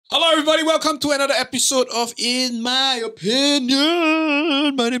Hello everybody, welcome to another episode of In My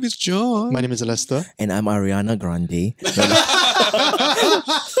Opinion. My name is John. My name is Alastair. And I'm Ariana Grande.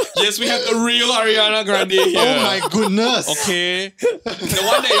 Yes, we have the real Ariana Grande here. Oh my goodness. Okay. The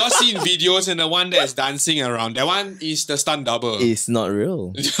one that y'all see in videos and the one that is dancing around. That one is the stunt double. It's not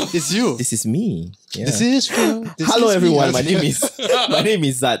real. It's you. This is me. Yeah. This is true. Hello everyone, my name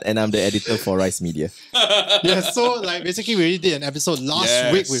is Zad and I'm the editor for Rice Media. Yeah, so basically we already did an episode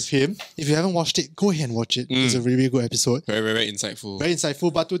last week with him. If you haven't watched it, go ahead and watch it. It's a really good episode. Very, very insightful. Very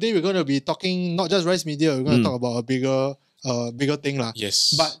insightful. But today we're going to be talking not just Rice Media, we're going to talk about a bigger thing lah.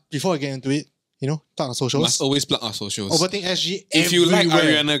 Yes. But before I get into it, plug our socials. Must always plug our socials. Overthink SG if you like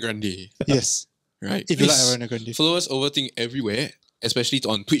everywhere. Ariana Grande. Yes. Right. If you like Ariana Grande. Follow us Overthink everywhere, especially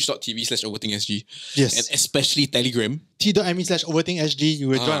on twitch.tv/overthinkSG. Yes. And especially Telegram. t.me/overthinkSG. You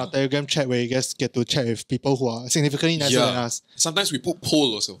will join our Telegram chat where you guys get to chat with people who are significantly nicer than us. Sometimes we put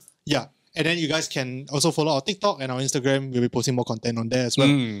poll also. Yeah. And then you guys can also follow our TikTok and our Instagram. We'll be posting more content on there as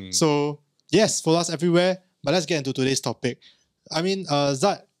well. So, yes, follow us everywhere. But let's get into today's topic. I mean,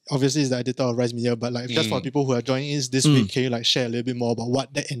 Zad obviously is the editor of Rise Media, but just for people who are joining us this week, can you share a little bit more about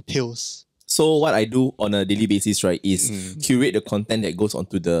what that entails? So what I do on a daily basis, right, is curate the content that goes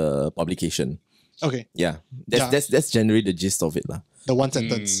onto the publication. Okay. Yeah. That's generally the gist of it lah. The one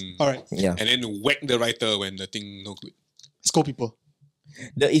sentence. All right. Yeah. And then whack the writer when the thing no good. Scold people.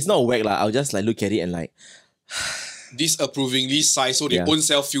 It's not whack lah. I'll just look at it and disapprovingly sigh so they own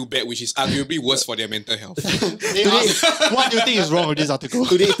self feel bad, which is arguably worse for their mental health. What do you think is wrong with this article?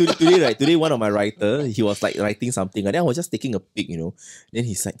 Today one of my writer, he was writing something and then I was just taking a pic, Then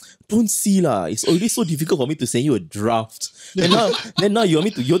he's like, don't see lah. It's already so difficult for me to send you a draft. Then now you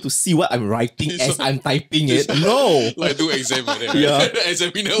want to see what I'm writing as I'm typing it. No. Like do exam like that, right? Yeah.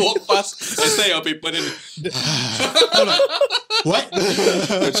 Examiner walk past and say your paper then What?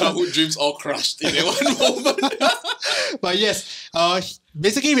 the childhood dreams all crushed in one moment. But yes,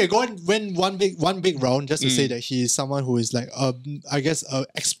 basically we went one big round just to say that he is someone who is I guess an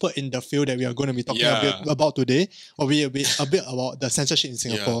expert in the field that we are going to be talking a bit about today, or a bit about the censorship in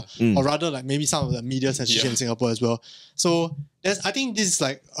Singapore, or rather maybe some of the media censorship in Singapore as well. So I think this is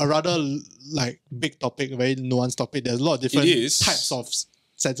a rather big topic, a very nuanced topic. There's a lot of different types of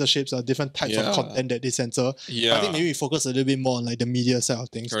censorships or different types of content that they censor. I think maybe we focus a little bit more on the media side of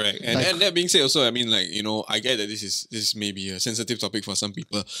things. Correct. And that being said also, I mean I get that this is maybe a sensitive topic for some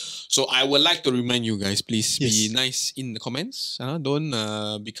people. So I would like to remind you guys, please be nice in the comments. Don't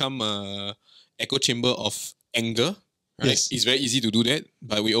become a echo chamber of anger. Right? Yes. It's very easy to do that.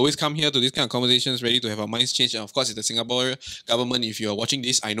 But we always come here to these kind of conversations ready to have our minds changed. And of course, it's the Singapore government. If you're watching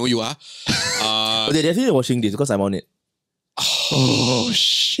this, I know you are. They're definitely watching this because I'm on it. Oh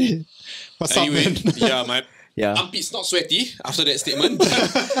shit! What's up, man? My armpit's not sweaty after that statement.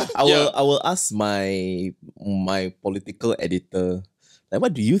 I will ask my political editor,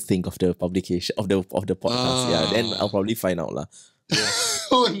 what do you think of the publication of the podcast? Then I'll probably find out lah.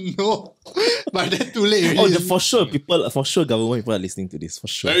 Oh no! But that's too late already. For sure government people are listening to this, for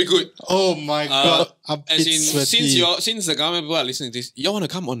sure. Very good. Oh my god. As in, since the government people are listening to this, you want to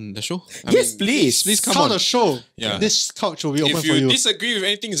come on the show? Yes, please. Please come on on the show. Yeah. This couch will be open for you. If you disagree with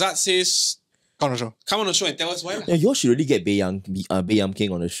anything Zad says, come on the show. Come on the show and tell us why. Yeah, you all should really get Bae Yam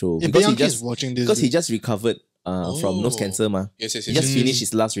King on the show. If Bae Yam King is watching this. Because he just recovered from nose cancer ma. Yes. He just finished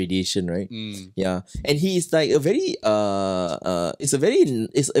his last radiation, right? Yeah. And he is a very it's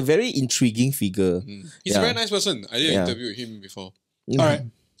a very intriguing figure. He's a very nice person. I did interview with him before. Alright.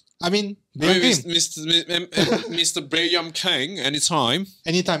 I mean, Mr. Bae Yam King, anytime.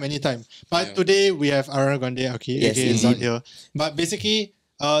 Anytime. But today we have Ariana Grande, aka Zad here. But basically,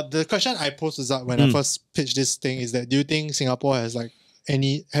 the question I posed to Zad when I first pitched this thing is that do you think Singapore has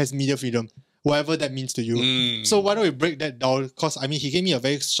has media freedom? Whatever that means to you. So why don't we break that down? Because he gave me a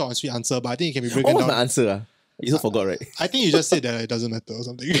very short and sweet answer, but I think it can be broken down. What was my answer? You also forgot, right? I think you just said that it doesn't matter or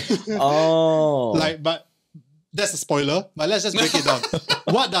something. But that's a spoiler. But let's just break it down.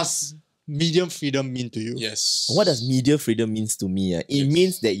 What does media freedom mean to you? Yes. What does media freedom means to me? It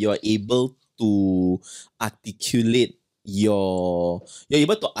means that you're able to articulate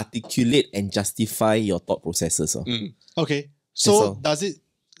and justify your thought processes. Okay. So does it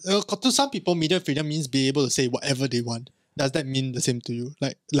to some people, media freedom means being able to say whatever they want. Does that mean the same to you?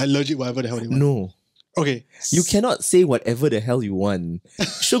 Like legit whatever the hell they want? No. Okay. You cannot say whatever the hell you want.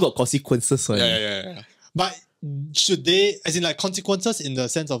 Sure got consequences. Yeah. But should they, as in consequences in the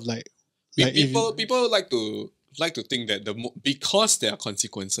sense of people like to think that because there are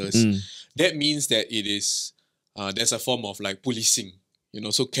consequences, that means that it is there's a form of policing,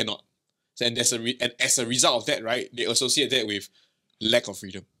 so cannot. And as a result of that, right, they associate that with lack of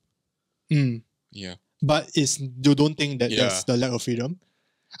freedom. Yeah. But you don't think that there's the lack of freedom?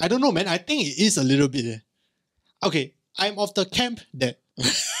 I don't know, man. I think it is a little bit. Okay, I'm of the camp, right?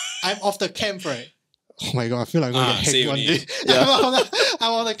 Oh my god, I feel like I'm going to get hacked one day.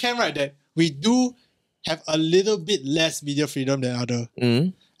 I'm on the camp, right, that we do have a little bit less media freedom than other.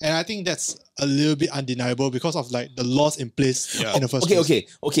 And I think that's a little bit undeniable because of like the laws in place in the first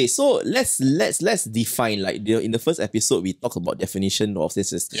place. Okay. So let's define, like, in the first episode we talked about definition of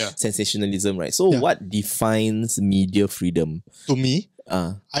sensationalism, right? So what defines media freedom? To me,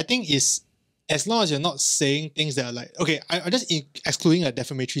 I think is as long as you're not saying things that are like, okay, I'm just excluding like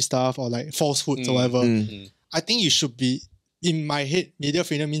defamatory stuff or like falsehoods or whatever. I think you should be, in my head, media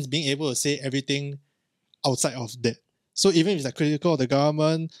freedom means being able to say everything outside of that. So even if it's like critical of the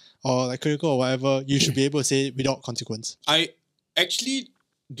government or like critical or whatever, you should be able to say it without consequence. I actually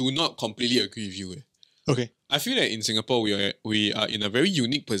do not completely agree with you. Okay. I feel that in Singapore we are in a very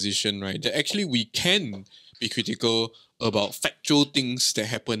unique position, right? That actually we can be critical about factual things that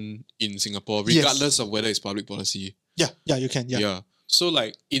happen in Singapore, regardless of whether it's public policy. Yeah, you can. Yeah. So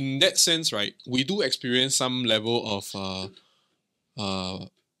like in that sense, right, we do experience some level of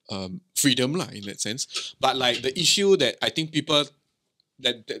freedom in that sense. But like the issue that I think people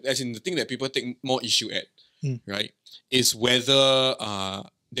that as in the thing that people take more issue at, right, is whether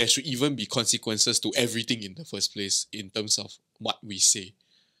there should even be consequences to everything in the first place in terms of what we say.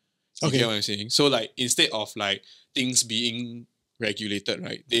 You get what I'm saying? So like instead of like things being regulated,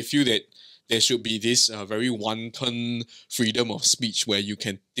 right, they feel that there should be this very wanton freedom of speech where you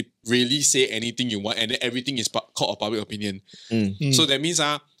can really say anything you want and then everything is called a public opinion. So that means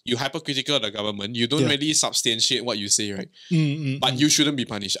you're hypercritical of the government. You don't really substantiate what you say, right? But you shouldn't be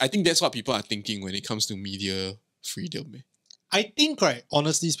punished. I think that's what people are thinking when it comes to media freedom. I think, right,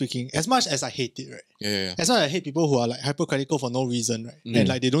 honestly speaking, as much as I hate it, right? As much as I hate people who are like hypercritical for no reason, right? And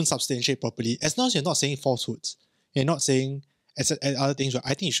like they don't substantiate properly, as long as you're not saying falsehoods, you're not saying other things, right?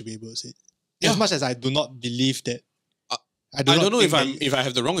 I think you should be able to say it. As much as I do not believe that. I don't know if I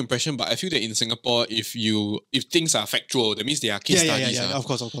have the wrong impression, but I feel that in Singapore, if things are factual, that means they are case studies. Yeah, of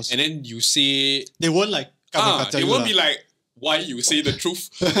course. And then you say they won't like they won't be like, why you say the truth?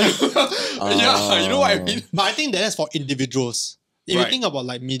 You know what I mean? But I think that's for individuals. If you think about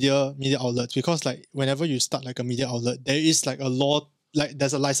like media outlets, because like whenever you start like a media outlet, there is like a law, like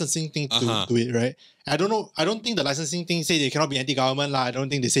there's a licensing thing to do it, right? I don't know. I don't think the licensing thing say they cannot be anti-government lah. I don't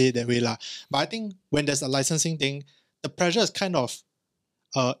think they say it that way lah. But I think when there's a licensing thing, the pressure is kind of,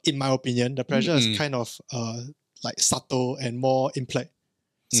 in my opinion, the pressure is kind of like subtle and more implied.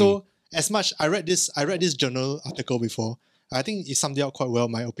 So as much I read this journal article before. I think it summed it up quite well,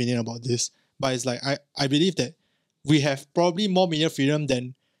 my opinion about this. But it's like I believe that we have probably more media freedom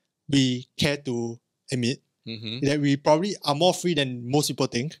than we care to admit. That we probably are more free than most people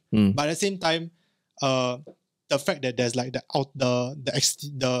think. But at the same time, the fact that there's like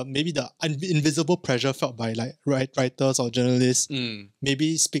the maybe the invisible pressure felt by like writers or journalists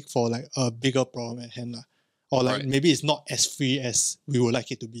maybe speak for like a bigger problem at hand lah. Or like maybe it's not as free as we would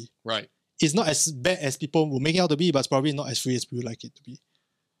like it to be. Right. It's not as bad as people will make it out to be, but it's probably not as free as we would like it to be.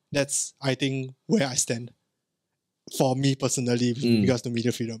 That's, I think, where I stand for me personally with regards to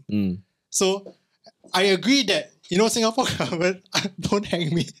media freedom. So I agree that, Singapore government, don't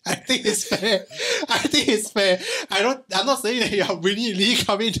hang me. I think it's fair. I'm not saying that you're really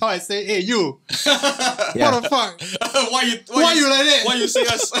coming down and saying, hey, you, what the fuck? Why you like that? Why you say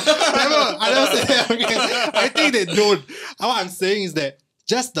us? I never say that. Okay. I think they don't. What I'm saying is that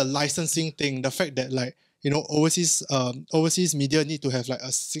just the licensing thing, the fact that like, overseas media need to have like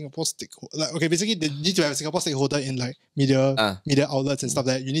a Singapore stakeholder. Like, okay, basically they need to have a Singapore stakeholder in like media outlets and stuff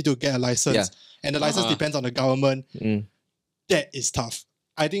like that. You need to get a license. And the license depends on the government. That is tough.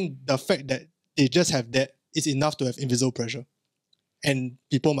 I think the fact that they just have that is enough to have invisible pressure. And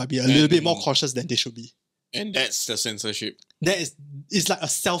people might be a little bit more cautious than they should be. And that's the censorship. It's like a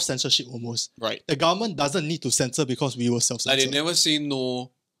self-censorship almost. Right. The government doesn't need to censor because we will self-censor. Like they never say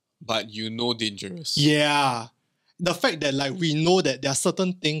no, but dangerous. Yeah. The fact that like we know that there are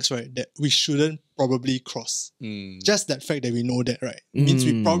certain things, right, that we shouldn't probably cross. Just that fact that we know that, right, means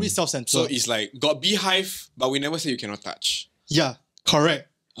we probably self-censor. So it's like, got beehive, but we never say you cannot touch. Yeah, correct.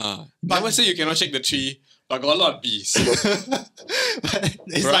 Never say you cannot shake the tree, but got a lot of bees.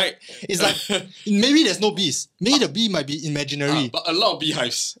 It's right? It's like, maybe there's no bees. Maybe the bee might be imaginary. But a lot of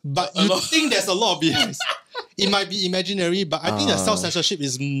beehives. But you think there's a lot of beehives. It might be imaginary, but I think the self-censorship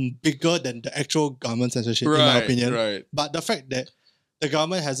is bigger than the actual government censorship, in my opinion. Right. But the fact that the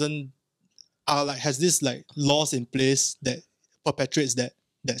government has this like laws in place that perpetuates that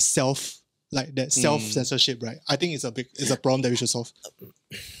self-censorship, right? I think it's a problem that we should solve.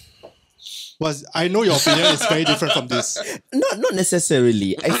 I know your opinion is very different from this. Not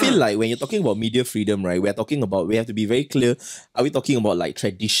necessarily. I feel like when you're talking about media freedom, right, we have to be very clear. Are we talking about like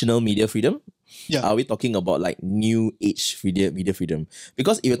traditional media freedom? Yeah. Are we talking about like new age media freedom?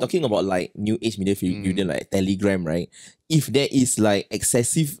 Because if you're talking about like new age media freedom, like Telegram, right? If there is like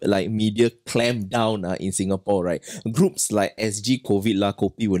excessive like media clamp down in Singapore, right? Groups like SG COVID La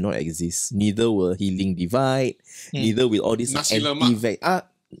Kopi will not exist. Neither will Healing Divide. Neither will all these Nasi lemak.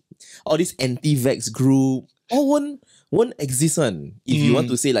 all these anti-vax group, all won't exist one. If you want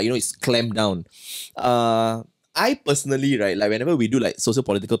to say like, it's clamped down. I personally, right, like whenever we do like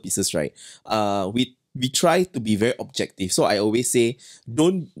socio-political pieces, right, we try to be very objective. So I always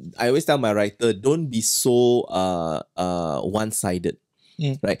tell my writer, don't be so one-sided.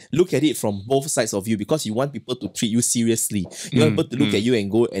 Right, look at it from both sides of you, because you want people to treat you seriously. You want people to look at you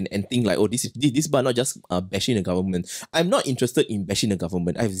and go and think like, oh, this but not just bashing the government. I'm not interested in bashing the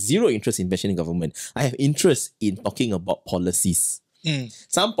government. I have zero interest in bashing the government. I have interest in talking about policies.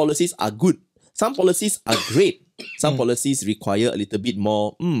 Some policies are good. Some policies are great. Some policies require a little bit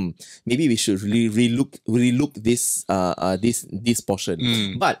more. Maybe we should really relook this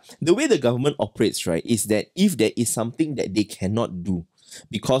portion. But the way the government operates, right, is that if there is something that they cannot do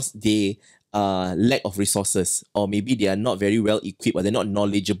because they lack of resources, or maybe they are not very well equipped, or they're not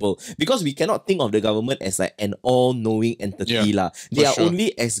knowledgeable, because we cannot think of the government as like an all-knowing entity lah. They are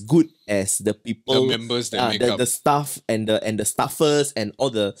only as good as the people, the members that make up, the staff and the staffers and all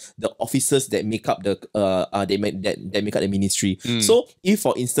the officers that make up the that make up the ministry. So if,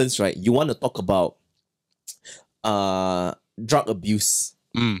 for instance, right, you want to talk about drug abuse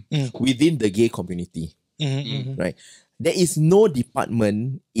within the gay community, right? There is no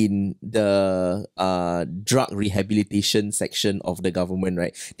department in the drug rehabilitation section of the government,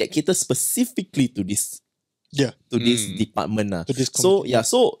 right, that caters specifically to this this department. To this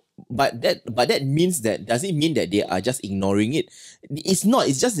but that means that, does it mean that they are just ignoring it? It's not.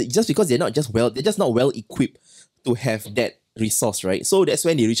 It's just because they're just not well equipped to have that resource, right? So that's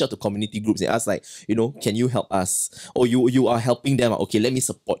when they reach out to community groups and ask like, can you help us? Or you are helping them. Okay, let me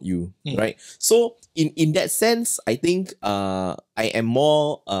support you, right? So in that sense, I think I am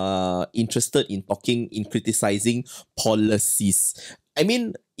more interested in criticizing policies. I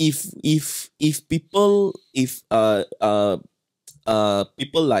mean, if people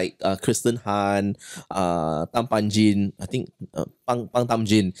like Kristen Han, Tam Panjin, I think Pang Tam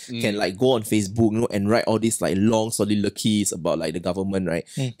Jin can like go on Facebook, and write all these like long soliloquies about like the government, right?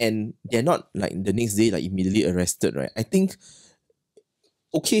 And they're not like the next day like immediately arrested, right? I think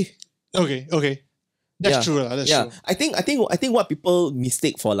okay. That's true. That's true. I think what people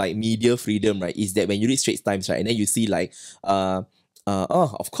mistake for like media freedom, right, is that when you read Straits Times, right, and then you see like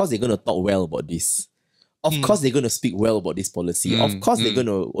of course they're gonna talk well about this. Of course, they're going to speak well about this policy. Of course, they're going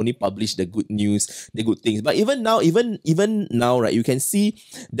to only publish the good news, the good things. But even now, right, you can see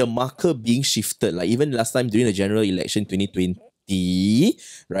the marker being shifted. Like even last time during the general election 2020,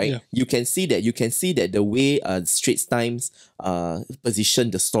 right? You can see that the way Straits Times position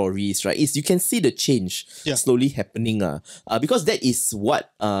the stories, right, is you can see the change slowly happening. Because that is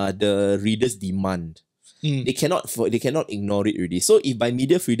what the readers demand. They cannot ignore it already. So if by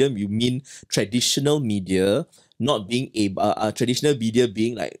media freedom you mean traditional media not being traditional media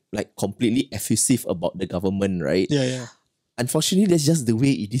being like completely effusive about the government, right? Unfortunately, that's just the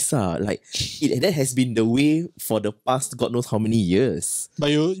way it is. That has been the way for the past God knows how many years. But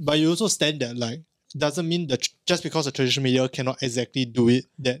you also stand that like doesn't mean that just because the traditional media cannot exactly do it,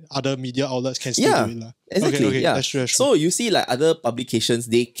 that other media outlets can still do it. Exactly. Okay, that's true. So you see like other publications,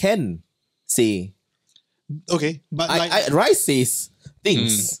 they can say. Okay, but Rice says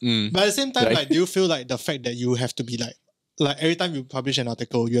things. But at the same time, right? Like, do you feel like the fact that you have to be like every time you publish an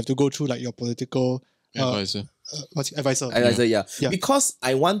article, you have to go through like your political advisor? Advisor, yeah. Because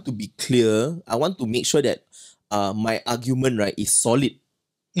I want to be clear, I want to make sure that my argument, right, is solid,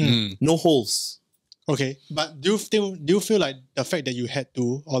 no holes. Okay, but do you feel like the fact that you had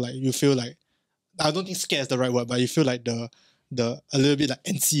to, or like you feel like, I don't think scared is the right word, but you feel like the a little bit like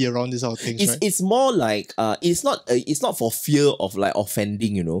antsy around these sort of things, right? It's more like it's not for fear of like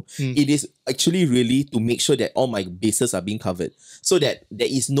offending, It is actually really to make sure that all my bases are being covered, so that there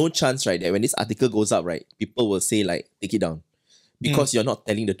is no chance, right, that when this article goes up, right, people will say like, take it down because you're not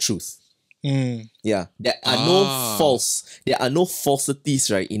telling the truth. Yeah, there are no falsities,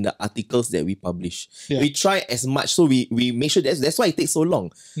 right, in the articles that we publish. We try as much, so we make sure that's why it takes so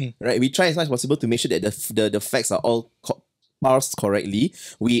long, right? We try as much as possible to make sure that the facts are all parsed correctly.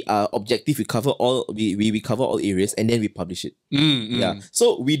 We are objective. We cover all areas, and then we publish it. Yeah.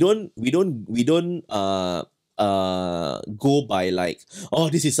 So we don't go by like, oh,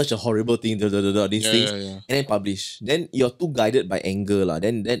 this is such a horrible thing, these things, and then publish. Then you're too guided by anger, lah.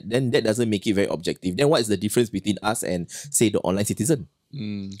 Then that doesn't make it very objective. Then what is the difference between us and say the online citizen?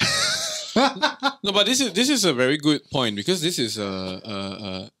 No, but this is a very good point, because this is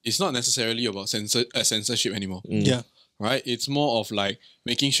it's not necessarily about censorship anymore. Yeah. Right? It's more of like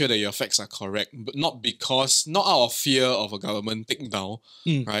making sure that your facts are correct, but not out of fear of a government takedown,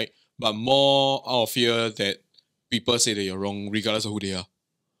 right? But more out of fear that people say that you're wrong regardless of who they are.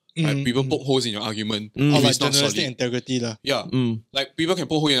 Right? People poke holes in your argument. Or If like it's not journalistic solid. integrity lah. Yeah. Like people can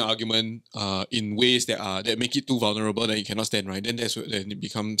poke holes in an argument in ways that make it too vulnerable that you cannot stand, right? Then then it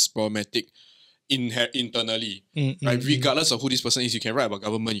becomes problematic internally. Right? Regardless of who this person is, you can write about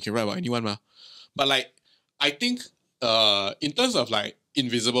government, you can write about anyone, ma. But like, I think in terms of like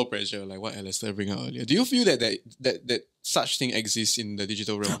invisible pressure, like what Alastair bring out earlier, do you feel that such thing exists in the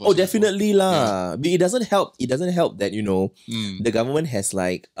digital realm? Oh, definitely lah. But it doesn't help. It doesn't help that the government has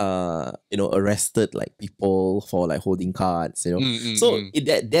like arrested like people for like holding cards. So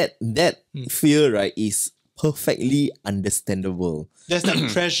that fear, right, is perfectly understandable. There's that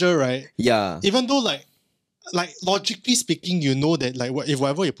pressure, right? Yeah. Even though like logically speaking, you know that like if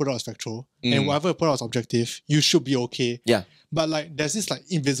whatever you put out is factual and whatever you put out is objective, you should be okay. Yeah. But like there's this like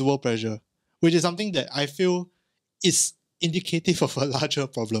invisible pressure, which is something that I feel is indicative of a larger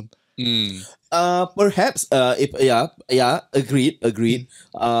problem. Perhaps agreed.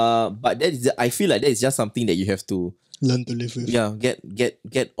 But that is, I feel like that is just something that you have to learn to live with. Yeah,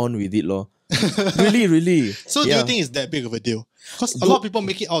 get on with it, lor. really. So do you think it's that big of a deal? Because a lot of people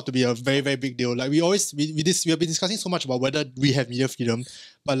make it out to be a very, very big deal. Like we have been discussing so much about whether we have media freedom,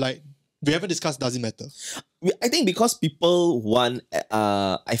 but like we haven't discussed, does it matter? I think because people want,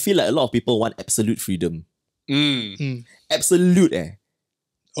 I feel like a lot of people want absolute freedom. Absolute,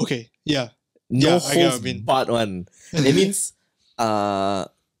 Okay, yeah. No I get what holds you mean. barred one. That means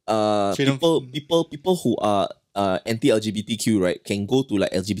Freedom. people who are anti-LGBTQ, right, can go to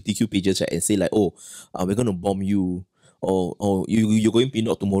like LGBTQ pages, right, and say like, oh, we're gonna bomb you, or you're going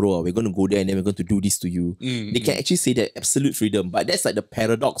to tomorrow, we're gonna go there and then we're going to do this to you. They can actually say that absolute freedom, but that's like the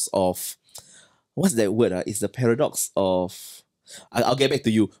paradox of, what's that word? It's the paradox of, I'll get back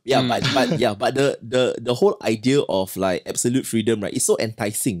to you. Yeah, but the whole idea of like absolute freedom, right, is so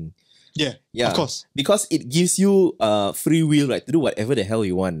enticing. Yeah, of course. Because it gives you free will, right, to do whatever the hell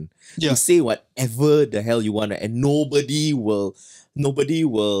you want. Yeah. To say whatever the hell you want, right, and nobody will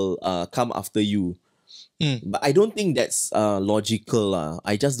come after you. But I don't think that's logical.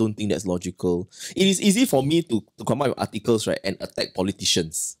 I just don't think that's logical. It is easy for me to come up with articles, right, and attack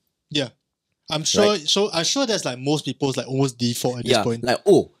politicians. Yeah. I'm sure. Right. So I'm sure that's like most people's like almost default at this point. Like,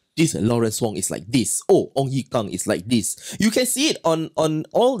 oh, this Lawrence Wong is like this. Oh, Ong Yi Kang is like this. You can see it on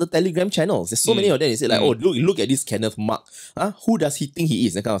all the Telegram channels. There's so many of them. They say like, oh, look at this Kenneth Mark. Who does he think he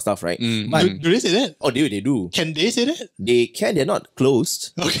is? That kind of stuff, right? But, do they say that? oh, they do. Can they say that? They can. They're not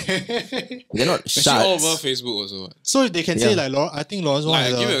closed. Okay. They're not Actually, shut. all over Facebook also. So they can say like, I think Lawrence Wong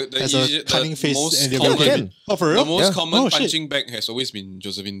has a cunning face and they're can. Oh, for real? The most common shit. punching bag has always been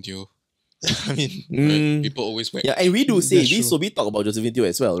Josephine Teo. I mean, Right? People always whack. Yeah, and we do say That's this, true. so we talk about Josephine Teo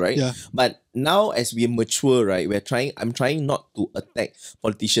as well, right? Yeah. But now as we mature, right, I'm trying not to attack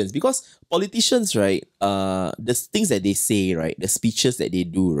politicians, because politicians, right, the things that they say, right, the speeches that they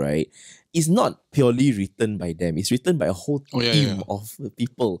do, right, is not purely written by them. It's written by a whole team of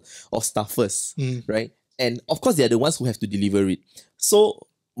people, of staffers, right? And of course, they are the ones who have to deliver it. So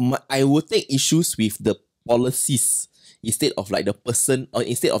I would take issues with the policies instead of like the person, or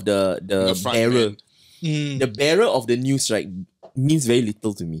instead of the front bearer. man. The bearer of the news, right, means very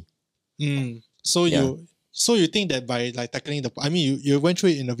little to me. So you think that by like tackling the, I mean, you went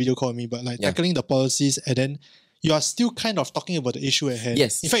through it in a video call with me, but like tackling the policies and then you are still kind of talking about the issue at hand.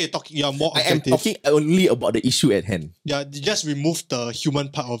 Yes. In fact, you are more I am objective. talking only about the issue at hand. Yeah, you just remove the human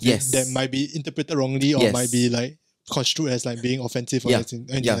part of Yes. it that might be interpreted wrongly or Yes. might be like construed as like being offensive or anything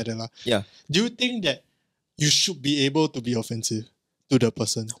like that. lah. Yeah. Do you think that you should be able to be offensive to the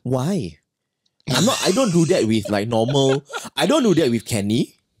person? Why? I don't do that with like normal. I don't do that with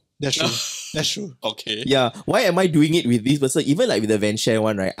Kenny. That's true. That's true. Okay. Yeah. Why am I doing it with this person? Even like with the Venshare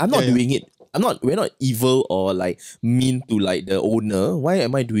one, right? I'm not doing it. We're not evil or like mean to like the owner. Why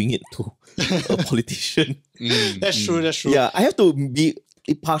am I doing it to a politician? That's true. That's true. Yeah. I have to be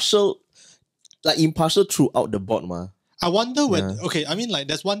impartial throughout the board, ma. I wonder when, okay, I mean, like,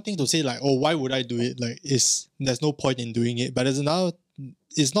 there's one thing to say, like, oh, why would I do it? Like, there's no point in doing it. But there's another,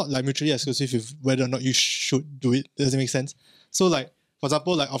 it's not like mutually exclusive with whether or not you should do it. Does it make sense? So, like, for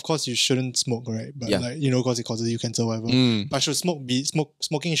example, like of course you shouldn't smoke, right? But Yeah. like because it causes you cancer, or whatever. But should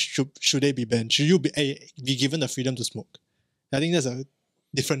smoking should they be banned? Should you be given the freedom to smoke? I think that's a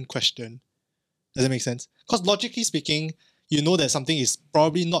different question. Does that make sense? Because logically speaking, you know that something is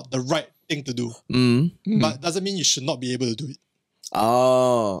probably not the right thing to do, but doesn't mean you should not be able to do it.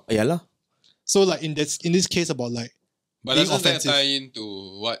 Oh, yeah lah. So like in this case about like But being doesn't that offensive. tie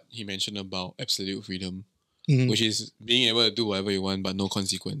into what he mentioned about absolute freedom, Mhm. which is being able to do whatever you want but no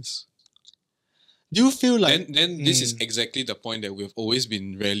consequence? Do you feel like Then this is exactly the point that we've always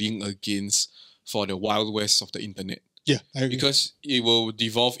been rallying against for the Wild West of the internet. yeah, I agree. Because it will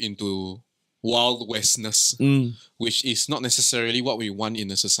devolve into Wild Westness, which is not necessarily what we want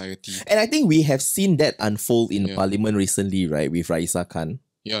in a society. And I think we have seen that unfold in Yeah. Parliament recently, right, with Raisa Khan.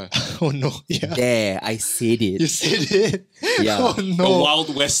 Yeah. Oh no, yeah. There, I said You it. said it. Yeah. Oh The no.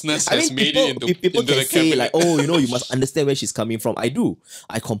 Wild Westness I has mean, made people, it into, people into can the say cabinet. like, oh, you must understand where she's coming from. I do.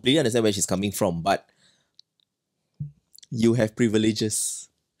 I completely understand where she's coming from, but you have privileges.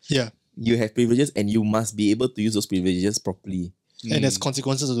 Yeah. You have privileges and you must be able to use those privileges properly. And there's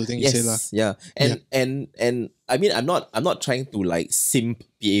consequences to the thing you say lah. Yes, yeah. And I mean I'm not trying to like simp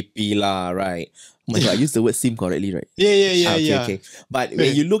PAP lah, right? Oh my god, I used the word simp correctly, right? Yeah. Okay. But Wait,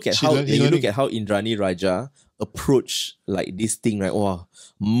 when you look at she how learn- he learning. Indrani Raja approach like this thing, right? Wow,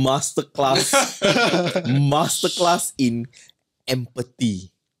 masterclass in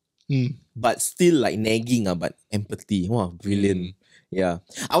empathy. But still like nagging, but empathy. Wow, brilliant. Yeah.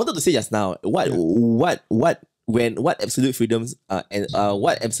 I wanted to say just now, what absolute freedoms and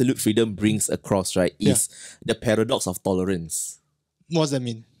what absolute freedom brings across, right, is the paradox of tolerance. What does that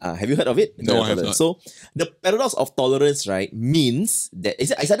mean? Have you heard of it? No, I have not. So the paradox of tolerance, right, means that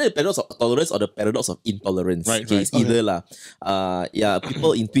is either the paradox of tolerance or the paradox of intolerance. Right, Okay, right. it's either lah. Yeah,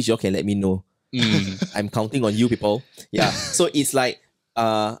 people in Twitch, you can let me know. I'm counting on you, people. Yeah. So it's like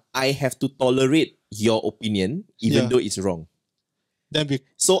I have to tolerate your opinion even Yeah. though it's wrong. Then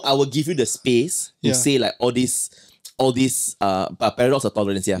So I will give you the space to Yeah. say like all this paradox of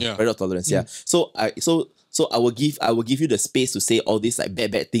tolerance, paradox of tolerance, So I will give you the space to say all these like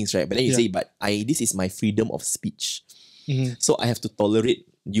bad things, right? But then you say, but this is my freedom of speech, so I have to tolerate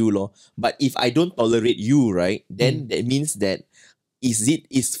you, lor. But if I don't tolerate you, right, then that means that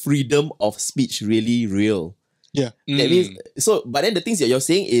is freedom of speech really real? yeah. That means so. But then the things that you're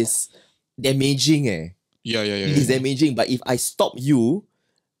saying is damaging, Yeah. It's damaging. But if I stop you,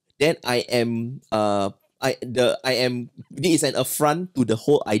 then I am this is an affront to the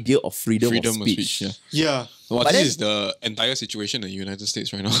whole idea of freedom of speech. yeah. Yeah. Well, But this then- is the entire situation in the United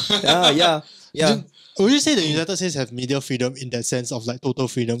States right now. Yeah. Would you say the United States have media freedom in that sense of like total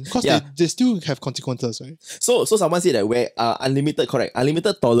freedom? Because Yeah. they still have consequences, right? So someone said that where unlimited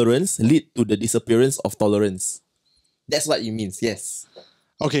tolerance lead to the disappearance of tolerance. That's what it means. Yes.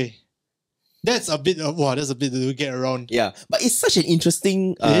 Okay. That's a bit to get around. Yeah, but it's such an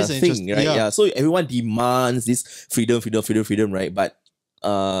interesting It is thing, interesting, right? yeah. Yeah. So everyone demands this freedom, right? But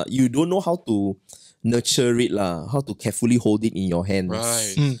you don't know how to nurture it, lah. How to carefully hold it in your hands.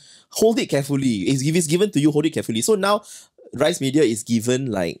 Right. Hold it carefully. If it's given to you, hold it carefully. So now, Rise Media is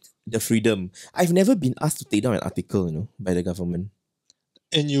given like the freedom. I've never been asked to take down an article, by the government.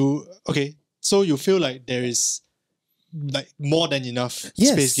 And so you feel like there is like more than enough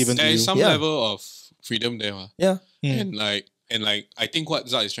Yes. space given There to you. is some Yeah. level of freedom there. Yeah. And I think what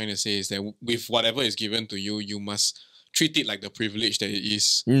Zad is trying to say is that with whatever is given to you, you must treat it like the privilege that it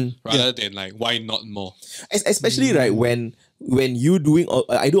is, rather than like why not more. Especially right when you doing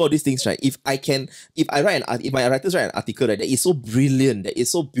I do all these things, right? If my writers write an article, right, that is so brilliant, that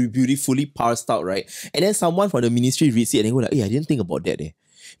is so beautifully parsed out, right, and then someone from the ministry reads it and they go like, hey, I didn't think about that.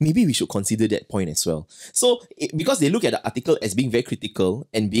 Maybe we should consider that point as well. So because they look at the article as being very critical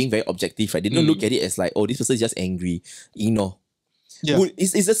and being very objective, right? They don't look at it as like, oh, this person is just angry. Yeah.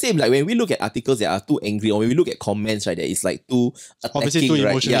 It's the same. Like when we look at articles that are too angry, or when we look at comments, right, that is like too attacking, Obviously too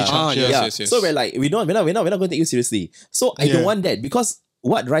right? emotionally charged. Yes. So we're like, we're not going to take you seriously. So I don't want that, because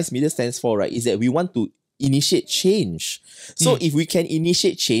what Rise Media stands for, right, is that we want to initiate change. So if we can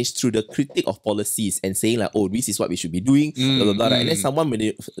initiate change through the critique of policies and saying like, oh, this is what we should be doing, blah, blah, blah, right? And then someone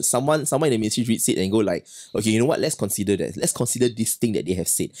in the ministry reads it and go like, okay, you know what? Let's consider that. Let's consider this thing that they have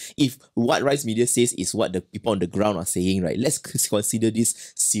said. If what Rise Media says is what the people on the ground are saying, right? Let's consider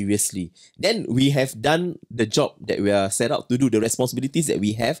this seriously. Then we have done the job that we are set out to do. The responsibilities that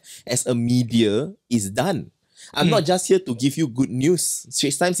we have as a media is done. I'm not just here to give you good news.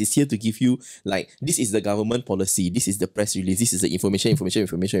 Straits Times is here to give you like, this is the government policy, this is the press release, this is the information.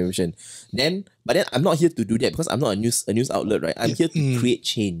 But then I'm not here to do that because I'm not a news outlet, right? I'm here to create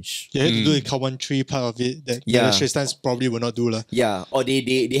change. You have to do the commentary part of it that the Straits Times probably will not do. Yeah, or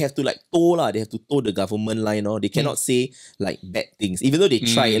they have to like they have to toe the government line, or they cannot say like bad things, even though they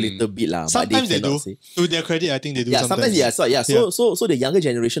try a little bit. Sometimes but they do. Say. To their credit, I think they do. Yeah, sometimes. So the younger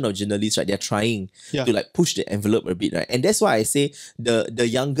generation of journalists, right, they're trying to like push the envelope a bit, right? And that's why I say the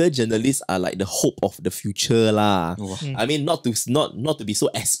younger journalists are like the hope of the future, lah. I mean, not to be so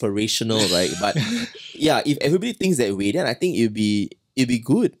aspirational, right? But yeah, if everybody thinks that way, then I think it'll be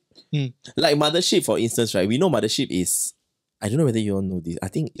good. Like Mothership, for instance, right? We know Mothership is, I don't know whether you all know this. I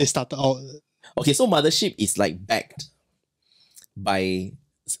think they started out. Okay, so Mothership is like backed by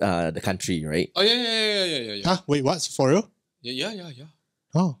the country, right? Oh yeah. Huh? Wait, what? For real? Yeah.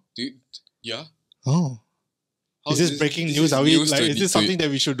 Oh. Yeah. Oh. Is this breaking news? Are we like? Is this something that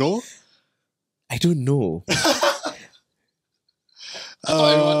we should know? I don't know.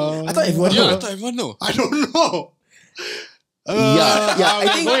 I thought everyone know. I don't know. I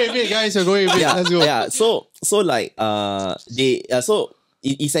think go with it, guys. Go with it. Let's go. Yeah. So like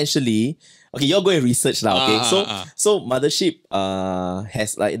essentially, okay, you're going to research now. Okay, so Mothership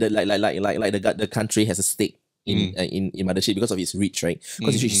has like the country has a stake in Mothership because of its reach, right?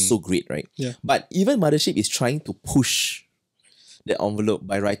 Because its reach is so great, right? Yeah. But even Mothership is trying to push the envelope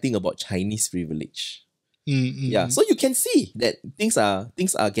by writing about Chinese privilege. Yeah, so you can see that things are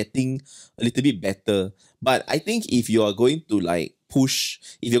getting a little bit better. But I think if you are going to like push,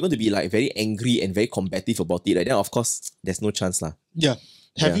 if you're going to be like very angry and very combative about it, right, then of course there's no chance lah. Yeah.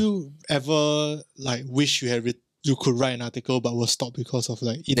 Have you ever like wished you could write an article but was stopped because of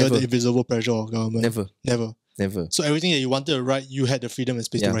like either the invisible pressure of government? Never. So everything that you wanted to write, you had the freedom and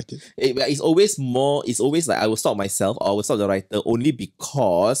space to write it. It's always like I will stop myself or I will stop the writer only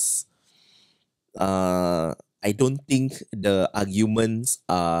because I don't think the arguments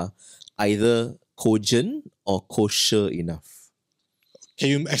are either cogent or kosher enough. Can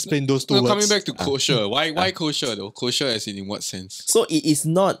you explain those two words? Coming back to kosher, why kosher though? Kosher as in what sense? So it is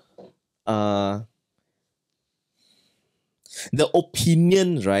not the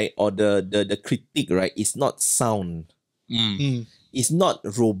opinion, right, or the critique, right, is not sound. It's not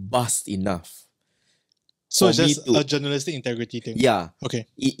robust enough. So it's just a journalistic integrity thing. Yeah. Okay.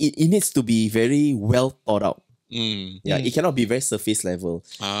 It needs to be very well thought out. Yeah, it cannot be very surface level.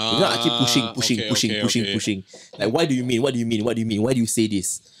 I keep pushing. Like, why do you mean? What do you mean? What do you mean? Why do you say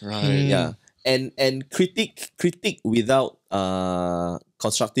this? Right. Yeah. And critique without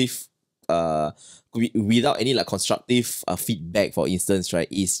constructive without any like constructive feedback, for instance, right,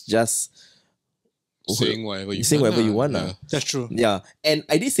 is just saying whatever you want. Yeah. That's true. Yeah. And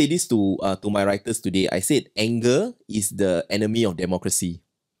I did say this to my writers today. I said anger is the enemy of democracy.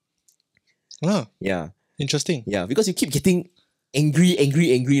 Yeah. Interesting. Yeah, because you keep getting angry,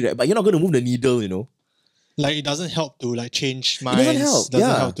 right? But you're not going to move the needle, you know. Like it doesn't help to like change minds. It doesn't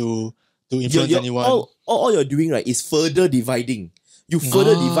help. To influence anyone. All you're doing, right, is further dividing. You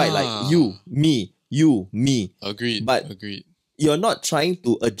further divide like you, me. Agreed. But you're not trying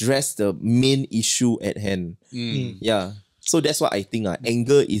to address the main issue at hand. Yeah. So that's what I think.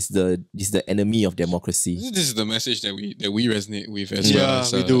 Anger is the enemy of democracy. This is the message that we resonate with as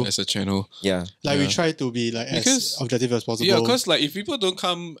well as a channel. Yeah. We try to be like as objective as possible. Yeah, because like if people don't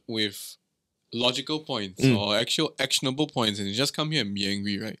come with logical points or actual actionable points and you just come here and be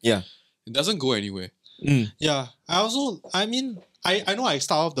angry, right? Yeah. It doesn't go anywhere. Yeah. I know I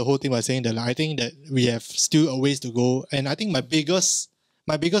start off the whole thing by saying that I think that we have still a ways to go, and I think my biggest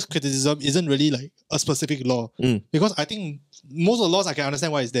criticism isn't really like a specific law, because I think most of the laws I can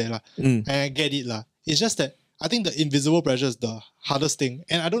understand why it's there and I get it It's just that I think the invisible pressure is the hardest thing,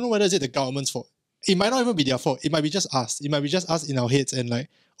 and I don't know whether it's the government's fault. It might not even be their fault. It might be just us. It might be just us in our heads and like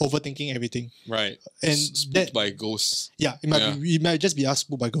overthinking everything. Right. And spooked by ghosts. Yeah, it might just be us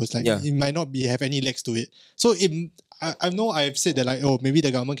spooked by ghosts. Like it might not have any legs to it. So I know I've said that like, maybe the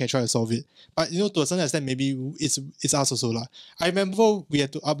government can try to solve it. But to a certain extent, maybe it's us also. I remember we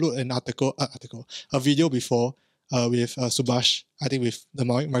had to upload a video before with Subhash, I think with the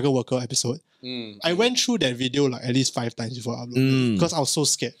migrant worker episode. I went through that video like at least 5 times before I uploaded because I was so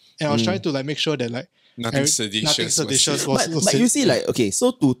scared. And I was trying to like make sure that like nothing seditious was but you see, like, okay, so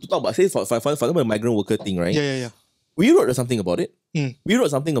to talk about, say for example, the migrant worker thing, right? Yeah. We wrote something about it. We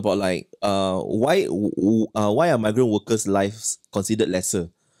wrote something about like why are migrant workers' lives considered lesser?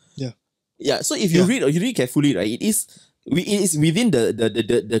 Yeah. Yeah. So if you read carefully, right, it is it is within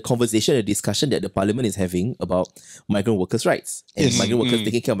the conversation, the discussion that the parliament is having about migrant workers' rights and migrant workers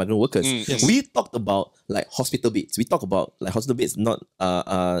taking care of migrant workers. Yes. We talked about like hospital beds. We talk about like hospital beds not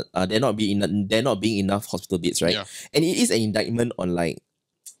there not being enough hospital beds, right? Yeah. And it is an indictment on like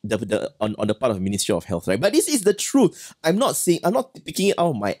on the part of Ministry of Health, right? But this is the truth. I'm not picking it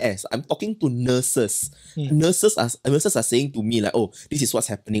out of my ass. I'm talking to nurses. Nurses are saying to me like, oh, this is what's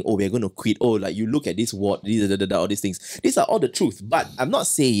happening. Oh, we're going to quit. Oh, like you look at this ward, all these things. These are all the truth. But I'm not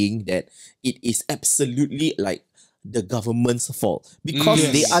saying that it is absolutely like the government's fault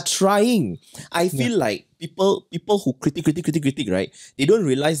because they are trying. I feel like people who critic, right? They don't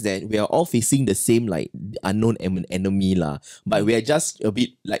realize that we are all facing the same like unknown enemy lah. But we are just a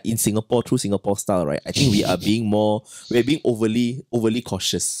bit like in Singapore, through Singapore style, right? I think we're being overly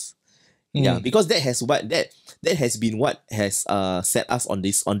cautious. Yeah, because that has been what has set us on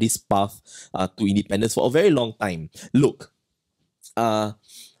this path to independence for a very long time. Look,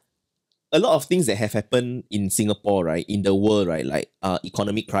 a lot of things that have happened in Singapore, right, in the world, right, like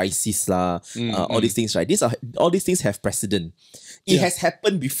economic crisis lah, all these things, right. All these things have precedent. It has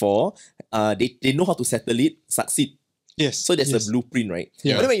happened before. They know how to settle it, succeed. Yes. So there's a blueprint, right?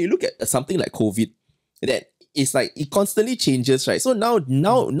 Yeah. But when you look at something like COVID, that it's like it constantly changes, right? So now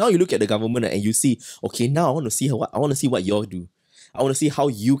you look at the government and you see, okay, now I want to see what you all do. I want to see how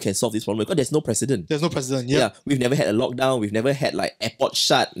you can solve this problem because there's no precedent. There's no precedent. Yeah, we've never had a lockdown. We've never had like airport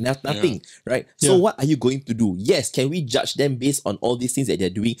shut. Nothing, right? So what are you going to do? Yes, can we judge them based on all these things that they're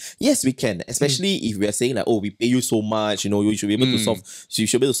doing? Yes, we can. Especially if we are saying like, oh, we pay you so much. You know, you should be able to solve. So you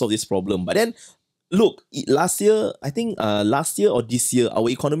should be able to solve this problem. But then, look, last year or this year, our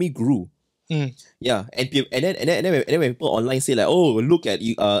economy grew. Yeah, and then when people online say like, oh, look at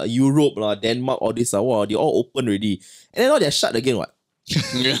Europe lah, Denmark, all this wow, they all open already, and then now they're shut again. What?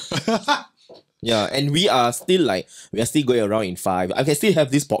 Yeah, and we are still going around in 5. I can still have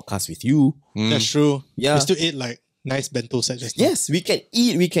this podcast with you. That's true. Yeah, we still ate like nice bento set just now. Yes, we can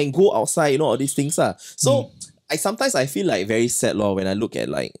eat, we can go outside, you know, all these things So I sometimes feel like very sad when I look at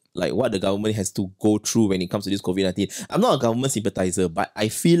like what the government has to go through when it comes to this COVID-19. I'm not a government sympathizer, but I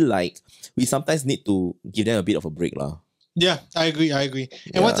feel like we sometimes need to give them a bit of a break lah. Yeah, I agree.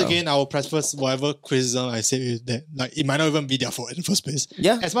 And once again, I will preface whatever criticism I say is that like it might not even be their fault in the first place.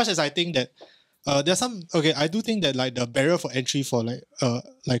 Yeah. As much as I think that there's some I do think that like the barrier for entry for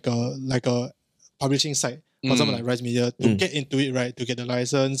like a publishing site for someone like Rise Media to get into it, right, to get the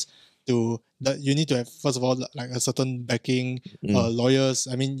license, you need to have first of all like a certain backing, lawyers.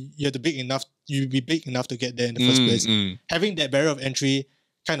 I mean, you'd be big enough to get there in the first place. Having that barrier of entry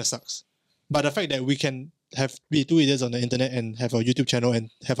kind of sucks. But the fact that we can be two idiots on the internet and have a YouTube channel and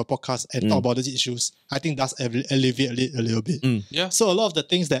have a podcast and talk about these issues, I think that's alleviate a little bit. Yeah. So a lot of the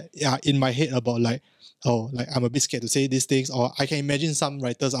things that are in my head about like, oh, like I'm a bit scared to say these things, or I can imagine some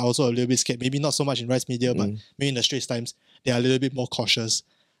writers are also a little bit scared. Maybe not so much in Rise Media, but maybe in the Straits Times, they are a little bit more cautious.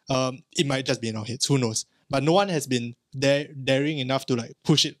 It might just be in our heads, who knows? But no one has been daring enough to like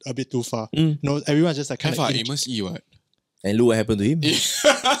push it a bit too far. No, everyone's just like kind of Amos E, what? And look what happened to him.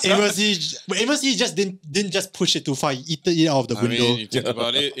 Amos E just didn't just push it too far. He eated it out of the window. I mean, you think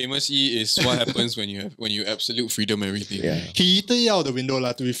about it, Amos E is what happens when you absolute freedom everything. Yeah. He eated it out of the window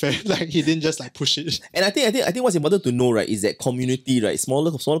lah. To be fair, like he didn't just like push it. And I think what's important to know, right, is that community, right,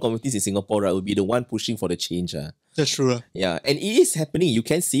 smaller communities in Singapore, right, will be the one pushing for the change. That's true. Yeah, and it is happening. You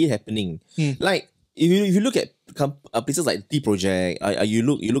can see it happening. Like if you look at places like Tea Project, you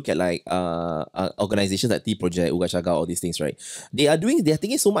look at like organizations like Tea Project, Ugachaga, all these things, right? They are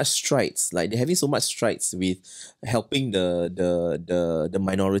taking so much strides. Like they're having so much strides with helping the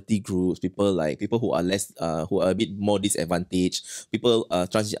minority groups, people who are less who are a bit more disadvantaged, people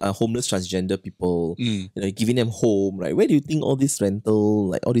homeless transgender people, giving them home, right? Where do you think all this rental,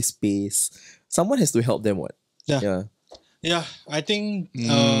 like all this space, someone has to help them? What? Yeah. I think.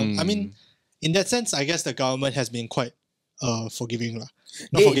 I mean, in that sense, I guess the government has been quite forgiving lah.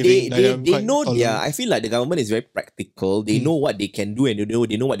 They know. Yeah, I feel like the government is very practical. They know what they can do and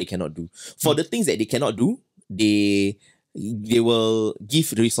they know what they cannot do. For the things that they cannot do, they will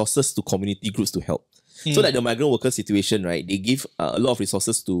give resources to community groups to help. So like the migrant worker situation, right? They give a lot of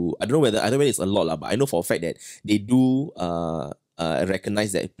resources to. I don't know whether it's a lot lah, but I know for a fact that they do.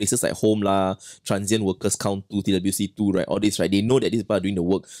 Recognize that places like home lah, transient workers count 2, TWC 2, right? All this, right? They know that these people are doing the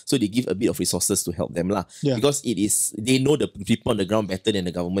work, so they give a bit of resources to help them lah. Yeah. Because they know the people on the ground better than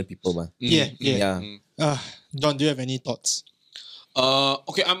the government people lah. Yeah. John, do you have any thoughts?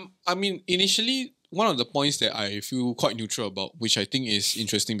 Okay. I mean, initially, one of the points that I feel quite neutral about, which I think is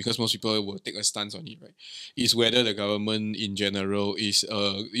interesting because most people will take a stance on it, right? Is whether the government in general is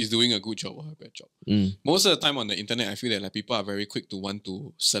doing a good job or a bad job. Most of the time on the internet, I feel that like people are very quick to want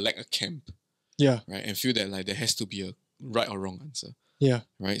to select a camp, right, and feel that like there has to be a right or wrong answer. Yeah.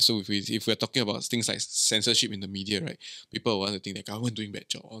 Right. So if we're talking about things like censorship in the media, right, people want to think that government doing bad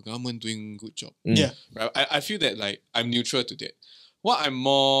job or government doing good job. Yeah. Right. I feel that like I'm neutral to that. What I'm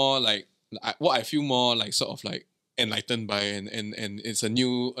more like, what I feel more like sort of like enlightened by and it's a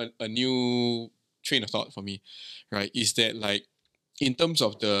new train of thought for me, right, is that like in terms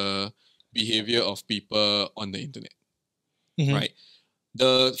of the behavior of people on the internet, right,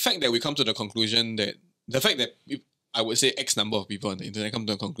 the fact that we come to the conclusion that I would say X number of people on the internet come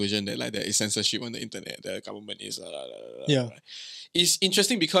to a conclusion that like there is censorship on the internet, the government is right, is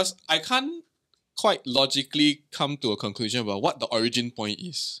interesting because I can't quite logically come to a conclusion about what the origin point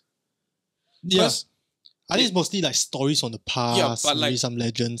is. Yeah. I think it's mostly like stories on the past, but maybe like, some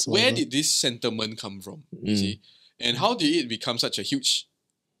legends. Where did this sentiment come from? You see? And how did it become such a huge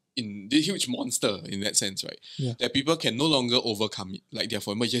monster in that sense, right? Yeah. That people can no longer overcome it. Like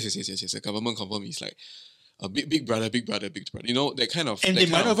therefore, yes. The government confirm is like a big brother. You know, that kind of. And they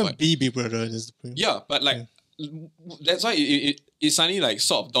might not even be Big Brother. Yeah, but like that's why it suddenly like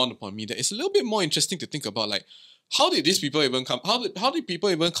sort of dawned upon me that it's a little bit more interesting to think about like how did these people even come? How did people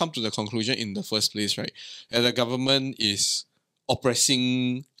even come to the conclusion in the first place, right? That the government is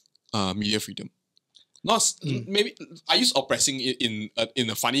oppressing media freedom. Not maybe I use oppressing in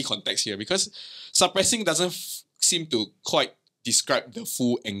a funny context here because suppressing doesn't seem to quite describe the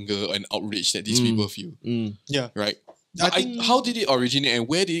full anger and outrage that these people feel. Yeah, right. How did it originate and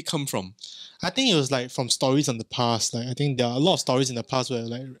where did it come from? I think it was like from stories on the past. Like I think there are a lot of stories in the past where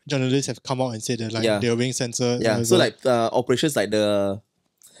like journalists have come out and said that like they were being censored. Yeah, so like operations like the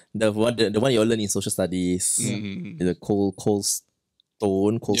one you all learn in social studies, the cold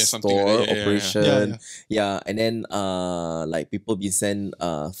store operation. Yeah, and then like people being sent